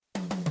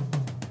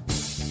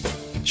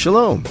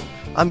Shalom.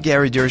 I'm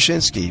Gary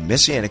Dershinsky,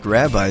 Messianic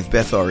Rabbi of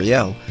Beth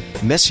Ariel,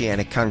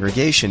 Messianic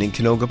Congregation in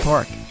Canoga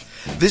Park.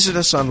 Visit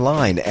us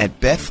online at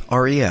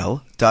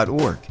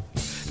bethariel.org.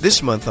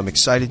 This month I'm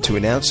excited to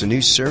announce a new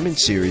sermon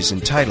series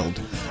entitled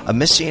A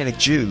Messianic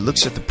Jew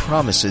Looks at the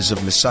Promises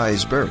of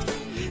Messiah's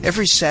Birth.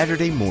 Every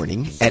Saturday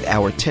morning at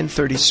our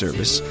 10:30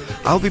 service,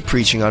 I'll be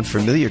preaching on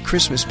familiar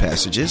Christmas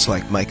passages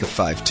like Micah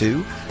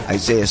 5:2,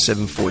 Isaiah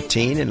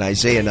 7:14, and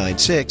Isaiah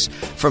 9:6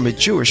 from a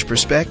Jewish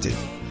perspective.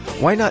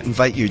 Why not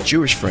invite your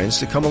Jewish friends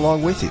to come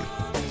along with you?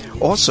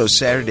 Also,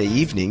 Saturday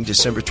evening,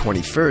 December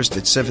 21st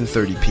at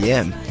 7:30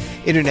 p.m.,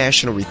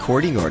 international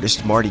recording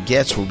artist Marty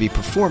Goetz will be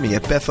performing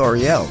at Beth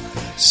Ariel,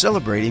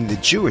 celebrating the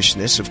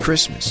Jewishness of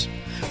Christmas.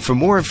 For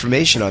more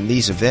information on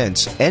these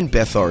events and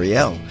Beth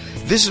Ariel,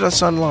 visit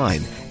us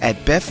online at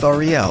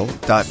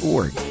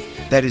bethariel.org.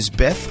 That is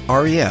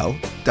bethariel.org.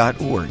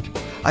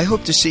 I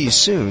hope to see you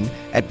soon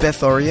at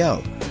Beth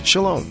Ariel.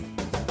 Shalom.